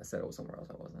was at. I said I was somewhere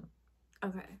else I wasn't.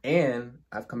 Okay. And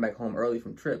I've come back home early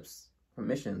from trips, from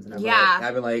missions. And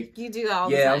I've been like, you do all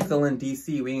the time. Yeah, I'm still in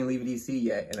D.C. We ain't leave D.C.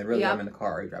 yet. And then really, I'm in the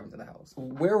car already driving to the house.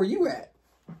 Where were you at,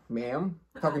 ma'am?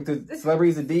 Talking to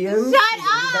celebrities and DMs? Shut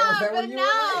up!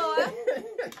 No!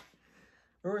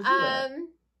 Where was you at?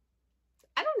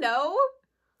 I don't know.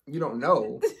 You don't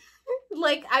know?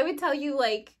 Like, I would tell you,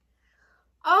 like,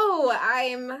 oh,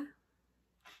 I'm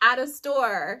at a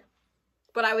store,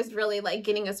 but I was really, like,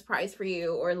 getting a surprise for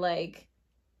you, or, like...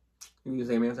 You mean the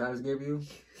same answer I just gave you?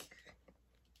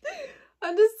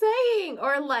 I'm just saying.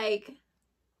 Or, like...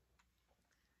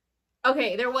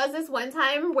 Okay, there was this one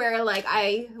time where, like,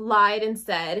 I lied and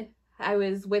said I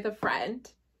was with a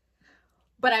friend,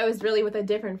 but I was really with a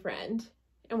different friend,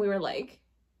 and we were, like,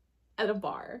 at a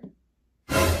bar.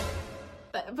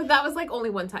 But that was, like, only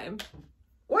one time.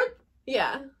 What?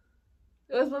 Yeah.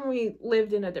 It was when we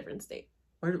lived in a different state.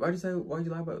 Why'd you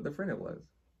lie about the friend it was?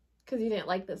 Because you didn't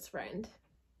like this friend.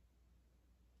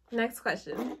 Next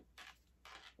question.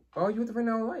 Oh, you with the friend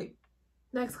I don't like?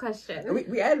 Next question.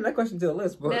 We added that question to the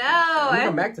list, but we'll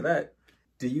come back to that.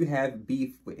 Do you have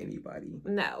beef with anybody?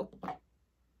 No.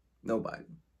 Nobody.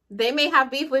 They may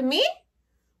have beef with me,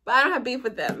 but I don't have beef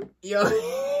with them. Yo.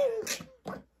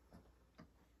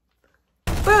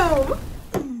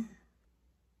 Boom.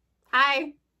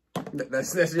 Hi.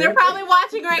 That's your They're answer? probably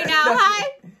watching right now. Hi.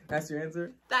 That's your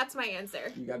answer? That's my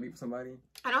answer. You got beef with somebody?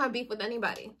 I don't have beef with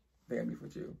anybody. They got beef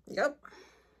with you? Yep.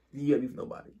 You got beef with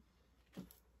nobody?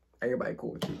 Everybody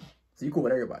cool with you? So you cool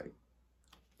with everybody?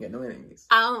 You got no enemies?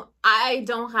 I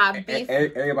don't have beef.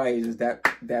 Everybody is just dap.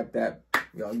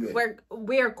 Y'all good.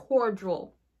 We're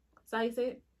cordial. Is that how you say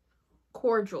it?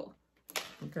 Cordial.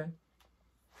 Okay.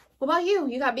 What about you?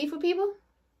 You got beef with people?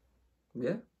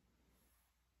 Yeah.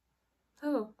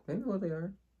 Who? They know who they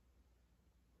are.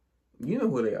 You know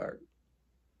who they are.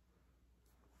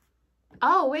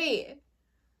 Oh, wait.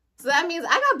 So that means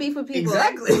I got beef with people.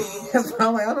 Exactly. That's why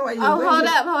I'm like, I don't know why you hold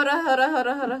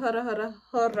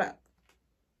up.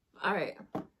 All right.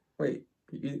 Wait,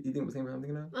 you think the same thing I'm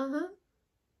thinking of? Uh-huh.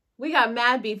 We got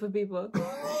mad beef with people.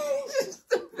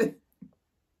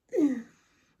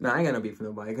 No, I ain't got no beef with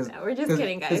nobody. No, we're just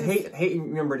kidding, guys. Because hate,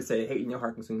 remember to say, hate in your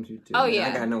heart consumes you too. Oh, yeah.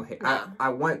 I got no hate. No. I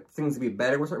want things to be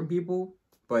better with certain people,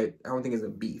 but I don't think it's a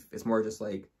beef. It's more just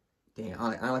like, damn,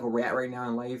 I like where we're at right now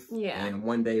in life. Yeah. And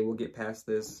one day we'll get past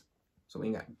this, so we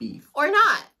ain't got beef. Or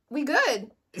not. We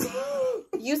good.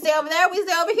 You stay over there, we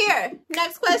stay over here.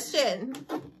 Next question.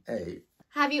 Hey.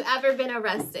 Have you ever been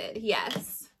arrested?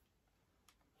 Yes.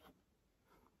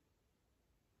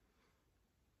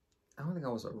 I don't think I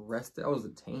was arrested. I was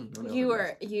detained. You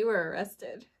were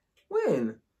arrested.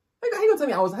 When? How you gonna tell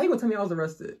me I was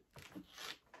arrested?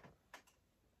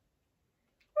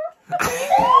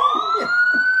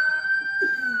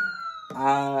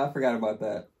 I forgot about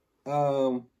that.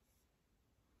 Well,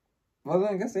 then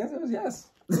I guess the answer is yes.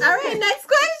 All right, next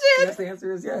question. Yes, the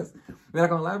answer is yes. We're not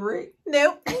gonna elaborate.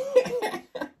 Nope.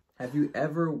 Have you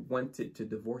ever wanted to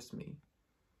divorce me?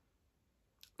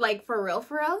 Like for real,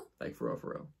 for real? Like for real, for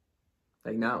real.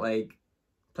 Like not like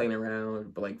playing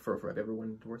around, but like for real. Have you ever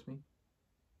wanted to divorce me?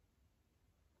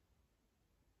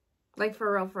 Like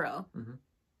for real, for real. Mm-hmm.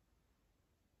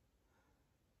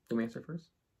 Do we answer first?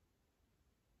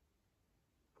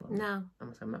 Well, No.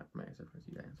 I'm not my answer first.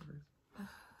 You gotta answer first.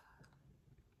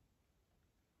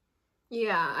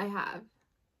 Yeah, I have.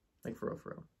 Like for real, for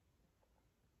real.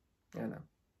 Yeah, I know.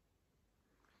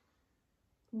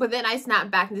 But then I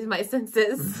snapped back into my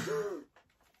senses.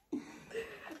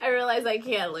 I realized I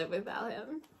can't live without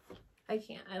him. I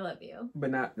can't. I love you.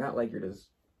 But not like you're just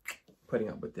putting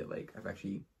up with it. Like I've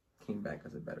actually came back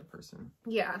as a better person.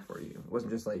 Yeah. For you. It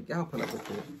wasn't just like, yeah, I'll put up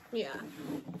with it. Yeah.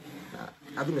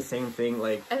 I think the same thing.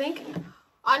 Like I think,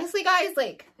 honestly, guys,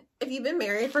 like if you've been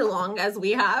married for long as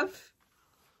we have,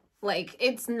 like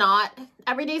it's not,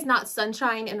 every day's not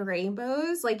sunshine and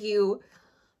rainbows. Like you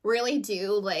really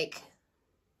do, like,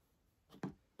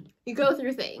 you go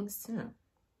through things. Yeah.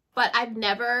 But I've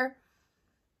never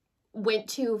went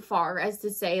too far as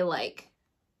to say, like,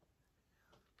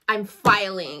 I'm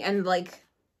filing and, like,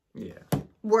 yeah,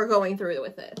 we're going through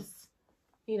with this,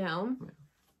 you know? Yeah.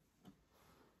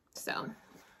 So.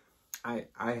 I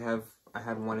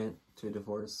had wanted to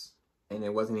divorce, and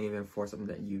it wasn't even for something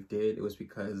that you did. It was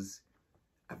because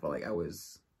I felt like I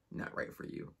was not right for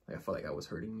you. Like, I felt like I was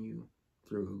hurting you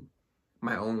through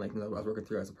my own, like, what I was working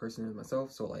through as a person and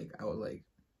myself. So, like, I was like,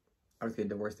 I was get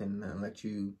divorced and let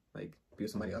you, like, be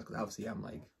with somebody else. Because obviously I'm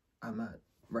not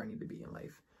where I need to be in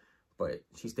life. But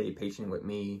she stayed patient with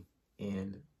me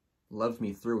and loved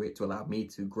me through it to allow me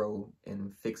to grow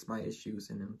and fix my issues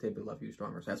and then to love you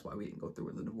stronger. So that's why we didn't go through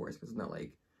with the divorce. Because it's not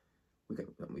like we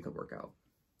could work out.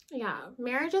 Yeah.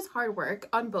 Marriage is hard work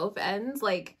on both ends.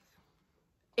 Like,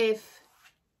 if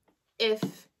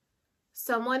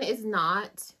someone is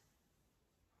not,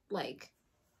 like,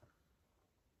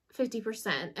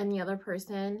 50% and the other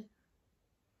person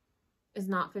is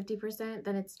not 50%,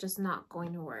 then it's just not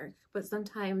going to work. But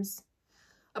sometimes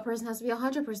a person has to be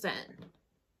 100%.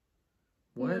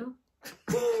 What? You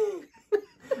know?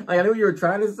 Like, I knew what you were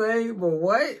trying to say, but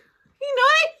what? You know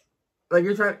what? Like,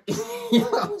 you're trying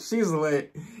yo, she's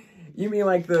lit. You mean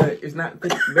like it's not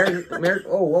marriage,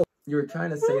 oh, whoa. You were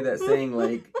trying to say that saying,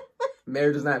 like,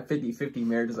 marriage is not 50-50,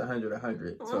 marriage is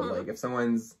 100-100. So, like, if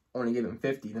someone's only giving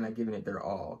 50, they're not giving it their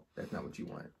all. That's not what you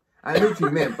want. I knew what you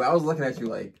meant, but I was looking at you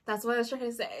like... That's what I was trying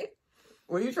to say.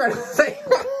 What are you trying to say?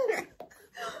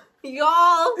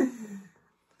 Y'all,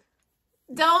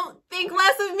 don't think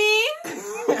less of me.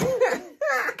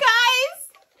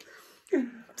 Guys,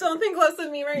 don't think less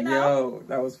of me right now. Yo,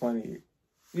 that was funny.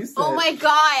 You said... Oh my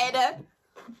god.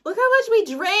 Look how much we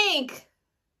drank.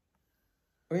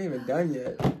 We ain't even done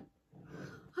yet.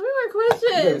 How many more You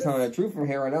questions? better tell me the truth from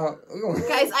here on out.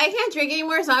 Guys, I can't drink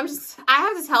anymore, so I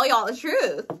have to tell y'all the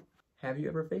truth. Have you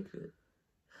ever faked it?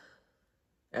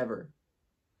 Ever?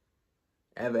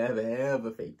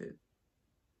 Ever faked it?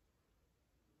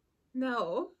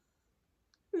 No.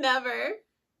 Never.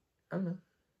 I don't know.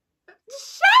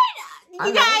 Shut up,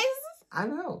 you guys. I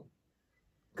know.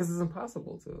 Because it's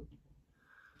impossible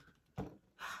to.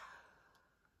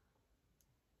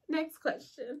 Next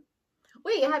question.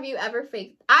 Wait, have you ever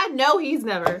faked? I know he's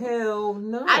never. Hell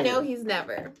no. I know he's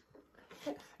never.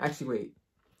 Actually, wait.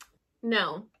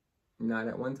 No. Not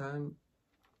at one time.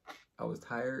 I was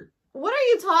tired. What are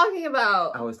you talking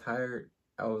about? I was tired.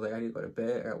 I was like, I need to go to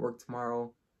bed. I got work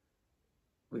tomorrow.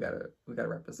 We gotta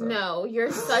wrap this up. No,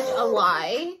 you're such a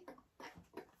lie.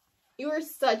 You are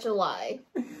such a lie.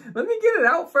 Let me get it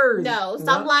out first. No,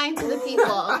 stop lying to the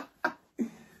people.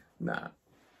 Nah.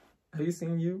 Have you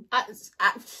seen you?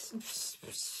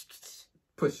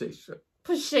 Pushation.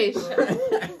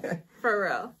 For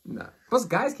real. Nah. Plus,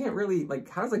 guys can't really, like,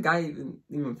 how does a guy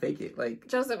even fake it? Like,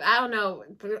 Joseph, I don't know.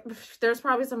 There's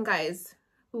probably some guys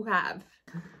who have.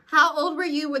 How old were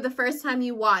you the first time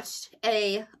you watched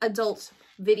a adult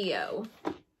video?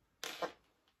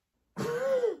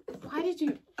 Why did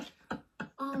you...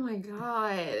 Oh my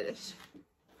gosh.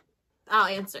 I'll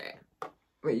answer it.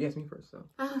 wait, you asked me first, though.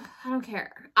 I don't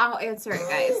care. I'll answer it,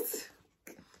 guys.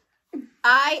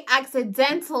 I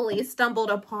accidentally stumbled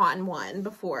upon one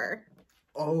before.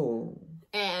 Oh.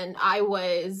 And I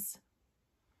was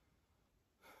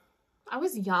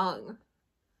young.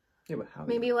 Yeah, but how?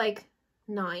 Maybe like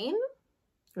 9? You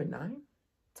were 9?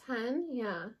 10,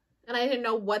 yeah. And I didn't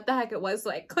know what the heck it was,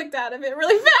 so I clicked out of it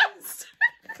really fast.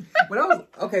 But I was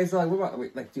okay. So like, what about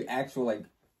like the actual like,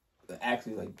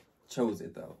 actually like chose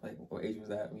it though? Like, what age was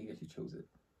that when you actually chose it?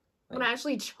 Like, when I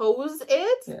actually chose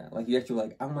it? Yeah, like you actually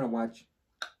like, I'm gonna watch.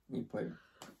 You put.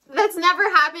 That's never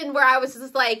happened where I was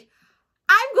just like,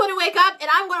 I'm going to wake up and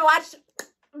I'm going to watch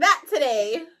that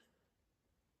today.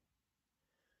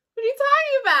 What are you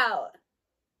talking about?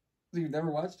 So you've never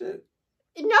watched it?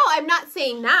 No, I'm not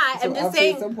saying that. So I'm just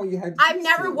saying, at some point you had I've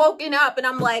never woken up and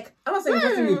I'm like, I'm not saying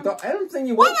something you thought. I'm saying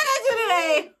you. What am I going to do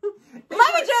today?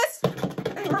 Let me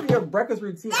just. I remember your breakfast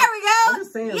routine. There we go. I'm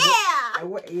just saying. Yeah. At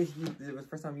what age it was the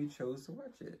first time you chose to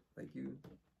watch it? Like you.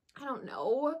 I don't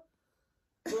know.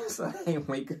 So I ain't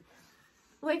wake up.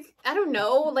 Like, I don't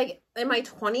know. Like, in my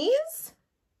 20s?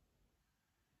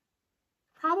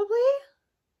 Probably?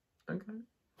 Okay.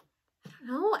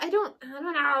 No, I don't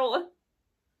know.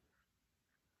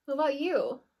 What about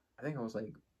you? I think I was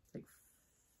like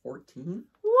 14.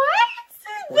 What?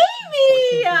 14,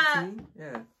 Baby! 14, 15?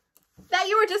 Yeah. That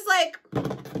you were just like...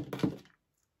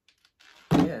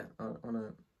 Yeah, on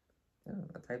a... Yeah,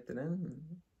 I typed it in.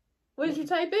 What did you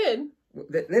type in?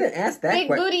 They didn't ask that Big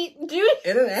question. booty dude?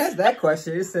 It didn't ask that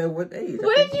question. It said what age.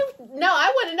 What did you... No,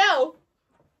 I want to know.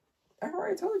 I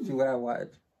already told you what I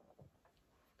watched.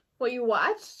 What you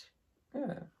watched?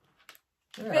 Yeah.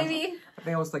 Baby. I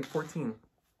think I was like 14.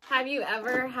 Have you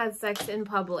ever had sex in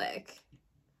public?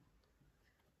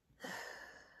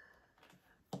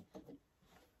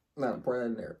 No, pour that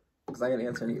in there. Because I didn't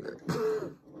answer neither.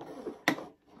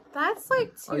 That's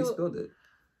like too... Oh, you spilled it.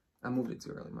 I moved it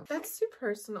too early. That's too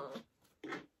personal.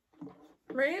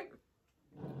 Right?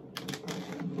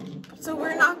 So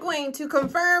we're not going to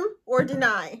confirm or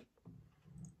deny.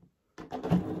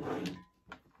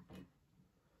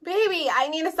 Baby, I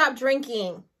need to stop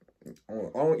drinking.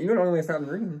 Oh, you're the only way to stop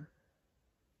drinking.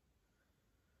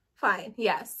 Fine,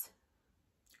 yes.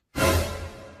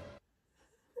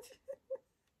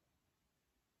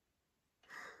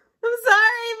 I'm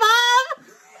sorry, Mom!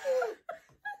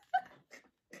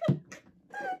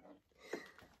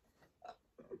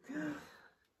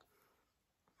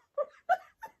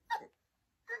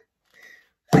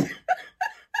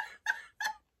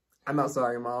 I'm not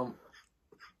sorry, Mom.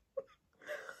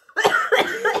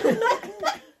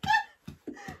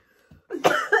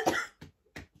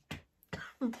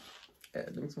 Yeah,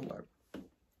 drink some water.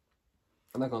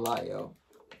 I'm not gonna lie, yo.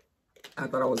 I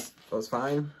thought I was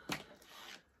fine.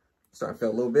 Starting to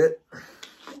feel a little bit.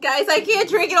 Guys, I can't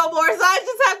drink it no more, so I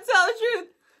just have to tell the truth.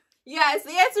 Yes,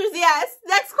 the answer is yes.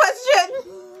 Next question.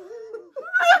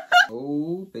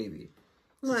 Oh, baby.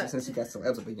 What? Since you got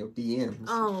celebs up in your DMs.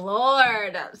 Oh,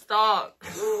 Lord. Stop.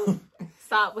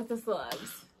 Stop with the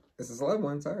celebs. It's a celeb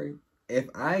one, sorry. If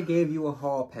I gave you a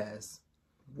hall pass,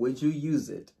 would you use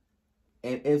it?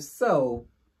 And if so,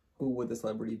 who would the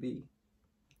celebrity be?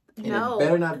 And No. it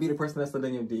better not be the person that's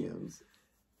in your DMs.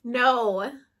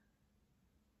 No.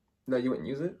 No, you wouldn't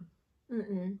use it?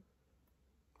 Mm-mm.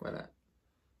 Why not?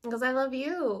 Because I love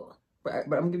you. But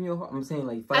I'm giving you a... I'm saying,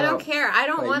 like... I don't care. I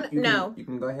don't want... No. You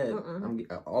can go ahead.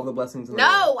 All the blessings in the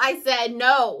No, world. I said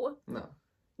no. No.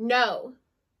 No.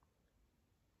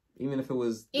 Even if it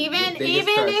was... Even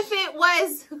if it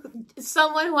was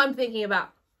someone who I'm thinking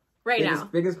about right now.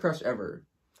 Biggest crush ever.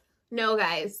 No,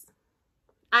 guys.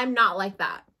 I'm not like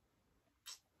that.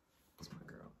 That's my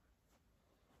girl.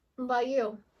 What about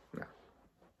you? No.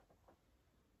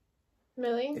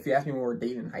 Really? If you asked me when we were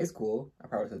dating in high school, I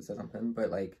probably would have said something. But,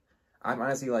 like, I'm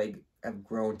honestly, like... I've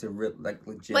grown to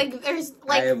legit. Like there's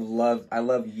like I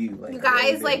love you. Like you guys,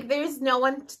 really like there's no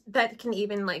one that can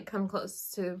even like come close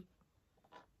to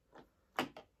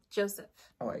Joseph.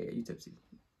 Oh yeah, you tipsy.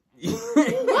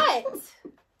 What?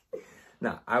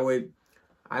 No, I would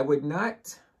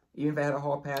not. Even if I had a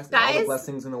hall pass, all Guys, the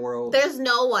blessings in the world. There's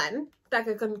no one that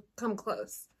could come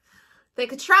close. They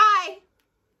could try.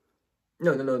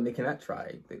 No, they cannot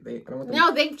try. They I don't want them.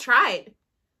 No, they've tried,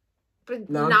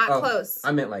 but not close.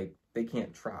 I meant like. They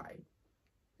can't try.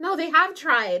 No, they have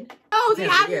tried. No, they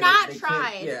have not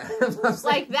tried. Yeah,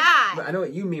 like that. But I know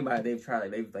what you mean by they've tried.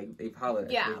 They've hollered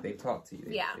at you. Yeah. They've talked to you.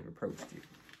 They've approached you.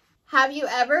 Have you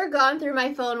ever gone through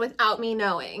my phone without me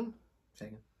knowing?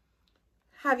 Second.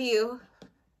 Have you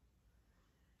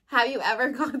ever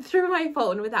gone through my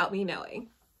phone without me knowing?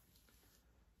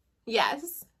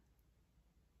 Yes.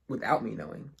 Without me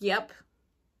knowing? Yep.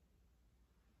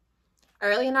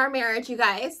 Early in our marriage, you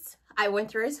guys, I went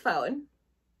through his phone.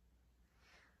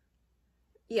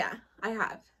 Yeah, I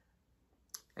have.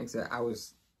 Like I said,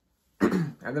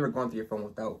 I've never gone through your phone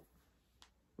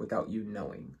without you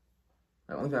knowing.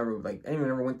 I don't think I ever, I even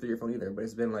never went through your phone either, but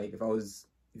it's been like, if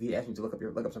you asked me to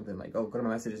look up something, like, oh, go to my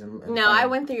messages and no, I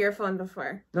went through your phone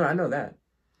before. No, I know that.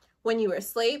 When you were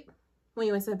asleep, when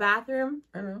you went to the bathroom.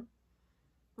 I know.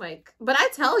 Like, but I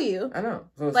tell you. I know.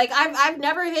 So like, I've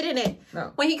never hidden it.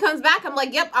 No. When he comes back, I'm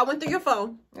like, yep, I went through your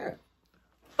phone. Yeah.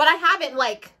 But I haven't,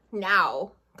 like,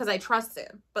 now, because I trust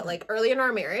him. But, like, early in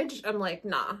our marriage, I'm like,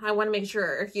 nah, I want to make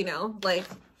sure, you know, like,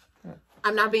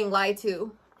 I'm not being lied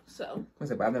to. So.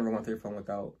 Listen, but I've never gone through your phone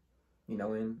without you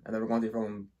knowing. I've never gone through your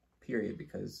phone, period,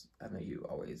 because I know you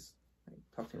always like,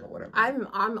 talk to me about whatever.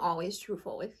 I'm always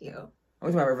truthful with you.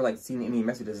 Only time I've ever, like, seen any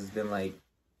messages has been, like,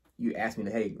 you asked me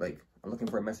to, hey, like, I'm looking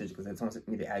for a message because someone sent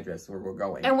me the address where we're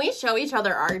going. And we show each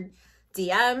other our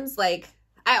DMs. Like,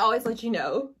 I always let you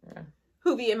know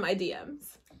who be in my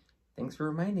DMs. Thanks for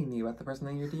reminding me about the person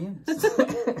in your DMs.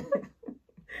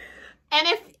 And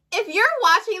if you're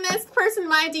watching this person in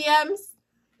my DMs,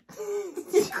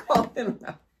 you call him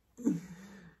out.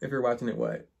 If you're watching it,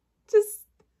 what? Just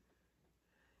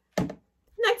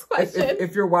next question.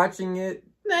 If you're watching it,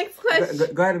 next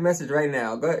question. Go ahead and message right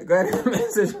now. Go ahead and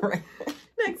message right now.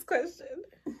 Next question.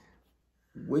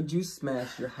 Would you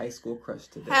smash your high school crush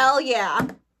today? Hell yeah.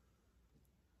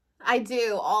 I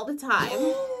do all the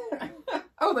time.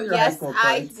 I was your high school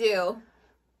crush. Yes, I do.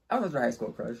 I was your high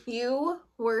school crush. You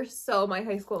were so my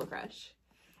high school crush.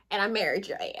 And I married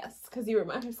your ass because you were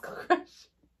my high school crush.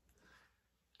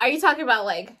 Are you talking about,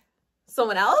 like,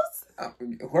 someone else?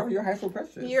 Whoever your high school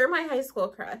crush is. You're my high school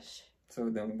crush. So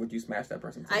then would you smash that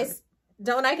person today?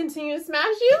 Don't I continue to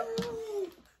smash you?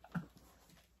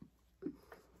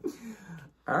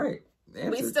 All right.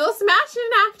 We still smashing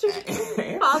after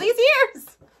all these years.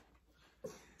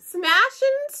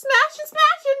 Smashing.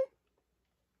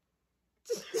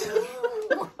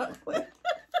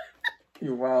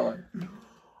 You're wild.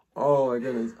 Oh my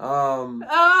goodness.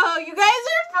 Oh, you guys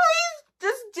are please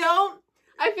just don't.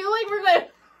 I feel like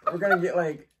we're gonna get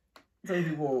like some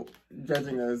people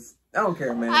judging us. I don't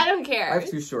care, man. I don't care.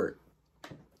 Life's too short.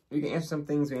 We can answer some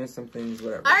things. We answer some things.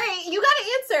 Whatever. All right, you gotta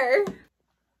answer.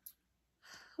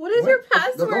 What is your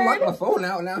password? Don't lock my phone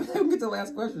out now. Let me get to the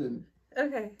last question.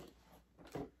 Okay.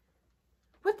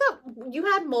 What the? You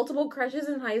had multiple crushes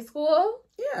in high school?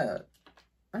 Yeah.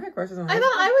 I had crushes in high school.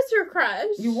 I thought I was your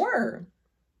crush. You were.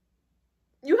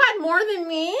 You had more than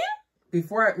me?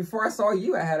 Before I saw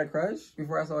you, I had a crush.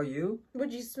 Before I saw you.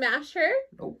 Would you smash her?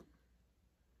 Nope.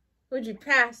 Would you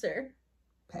pass her?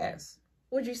 Pass.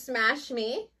 Would you smash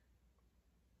me?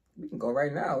 We can go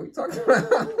right now. What are you talking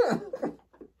about?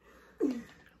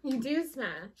 You do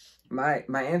smash. My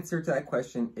answer to that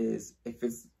question is if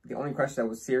it's the only crush that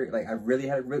was serious, like I really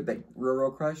had a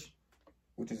real crush,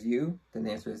 which is you, then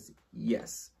the answer is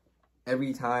yes.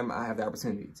 Every time I have the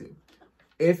opportunity to.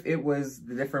 If it was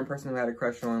the different person who had a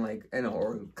crush on, like, you know,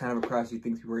 or kind of a crush you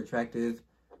think people were attractive,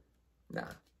 nah.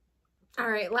 All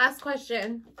right, last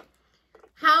question.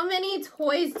 How many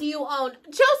toys do you own?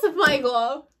 Joseph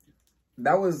Michael!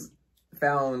 That was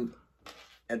found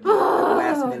at the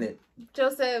last minute.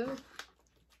 Joseph.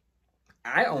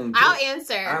 I'll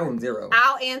answer. I own 0.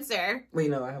 I'll answer.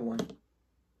 Wait, no, I have 1.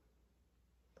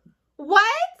 What?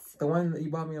 The one that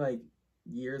you bought me, like,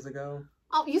 years ago.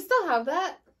 Oh, you still have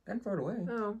that? I didn't throw it away.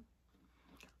 Oh.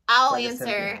 I'll like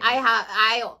answer.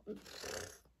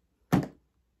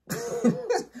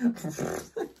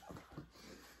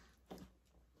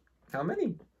 How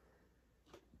many?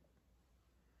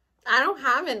 I don't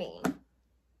have any.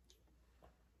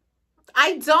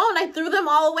 I don't. I threw them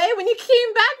all away when you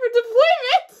came back for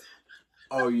deployment.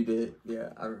 Oh, you did? Yeah,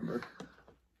 I remember.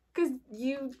 Because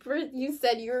you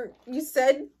said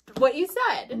what you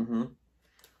said. Mm-hmm.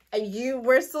 And you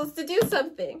were supposed to do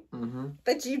something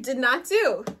that you did not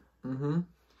do. Mm-hmm.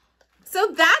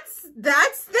 So that's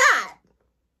that.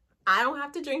 I don't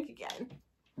have to drink again.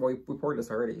 Well, we poured this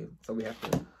already, so we have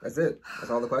to. That's it. That's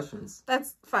all the questions.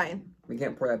 That's fine. We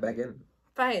can't pour that back in.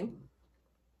 Fine.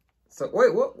 So,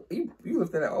 wait, what? You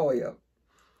lifted that all the way up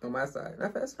on my side.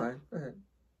 That's fine. Go ahead.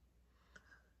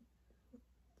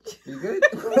 You good?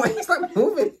 Why you start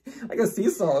moving? Like a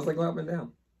seesaw. It's like going up and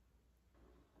down.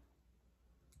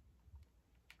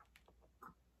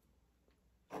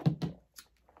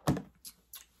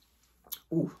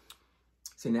 Ooh.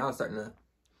 See, now it's starting to...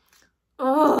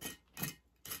 Oh.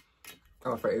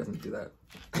 I'm afraid it doesn't do that.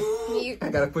 I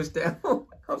gotta push down.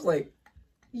 I was like...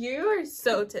 You are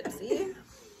so tipsy.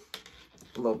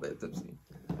 A little bit tipsy.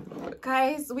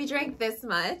 Guys, we drank this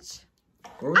much.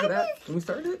 Where was it at when we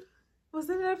started?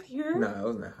 Wasn't it up here? No, it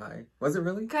wasn't that high. Was it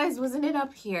really? Guys, wasn't it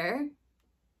up here?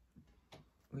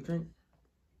 We drank...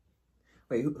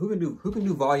 Wait, who can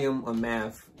do volume on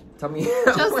math? Tell me.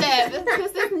 Joseph,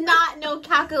 this is not no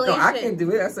calculation. No, I can't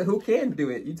do it. I said, who can do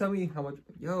it? You tell me how much.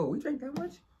 Yo, we drank that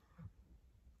much?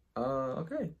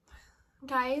 Okay.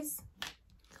 Guys,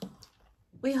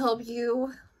 we hope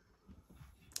you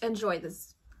enjoy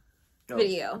this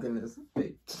video. Goodness.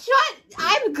 Wait.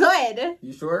 I'm good.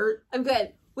 You sure? I'm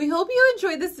good. We hope you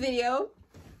enjoyed this video.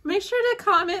 Make sure to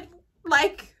comment,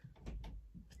 like.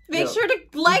 Make sure to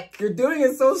like. You're doing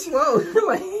it so slow.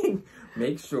 Like,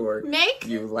 make sure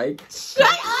you like.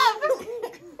 Shut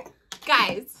up!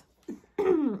 Guys.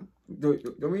 Do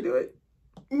we do it?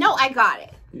 No, I got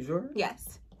it. You sure?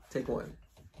 Yes. Take one.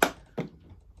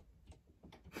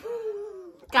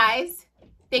 Guys,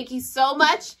 thank you so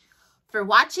much for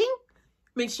watching.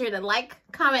 Make sure to like,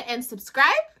 comment, and subscribe.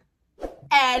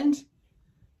 And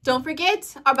don't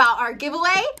forget about our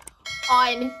giveaway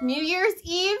on New Year's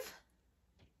Eve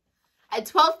at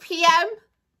 12 p.m.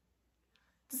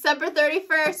 December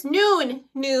 31st, noon.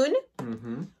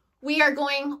 Mm-hmm. We are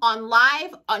going on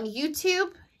live on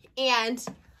YouTube, and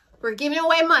we're giving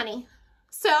away money.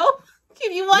 So,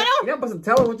 if you want to... You're not supposed to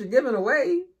tell them what you're giving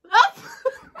away.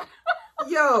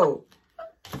 Yo.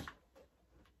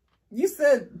 You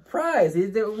said prize.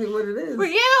 Is that what it is? We're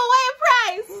giving away a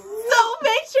prize. So,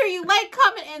 make sure you like,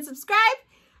 comment, and subscribe.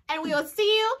 And we will see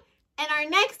you in our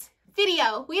next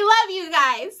video. We love you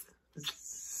guys.